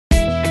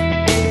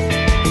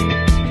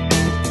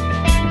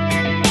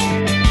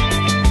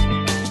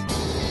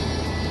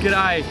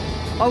G'day.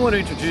 I want to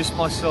introduce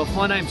myself.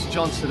 My name's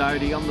John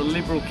Sidoti. I'm the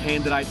Liberal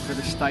candidate for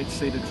the state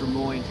seat of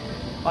Drummoyne.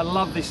 I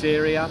love this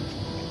area.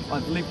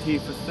 I've lived here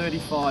for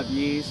 35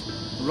 years,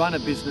 run a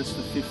business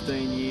for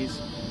 15 years,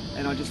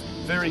 and I'm just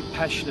very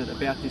passionate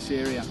about this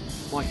area.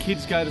 My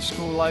kids go to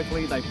school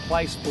locally, they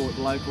play sport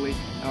locally,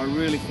 and I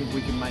really think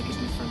we can make a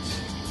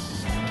difference.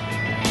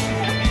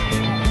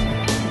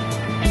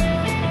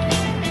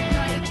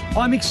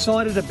 I'm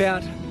excited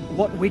about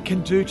what we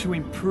can do to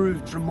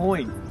improve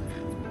Drummoyne.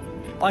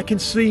 I can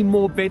see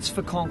more beds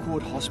for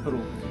Concord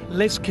Hospital,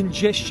 less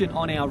congestion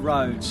on our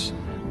roads,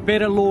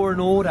 better law and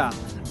order,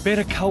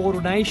 better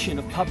coordination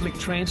of public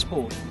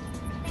transport.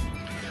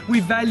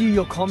 We value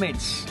your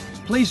comments.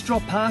 Please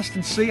drop past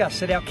and see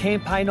us at our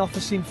campaign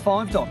office in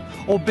 5 Dot,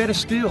 or better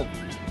still,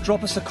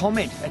 drop us a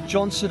comment at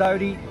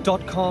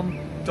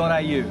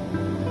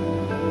johnsidoti.com.au.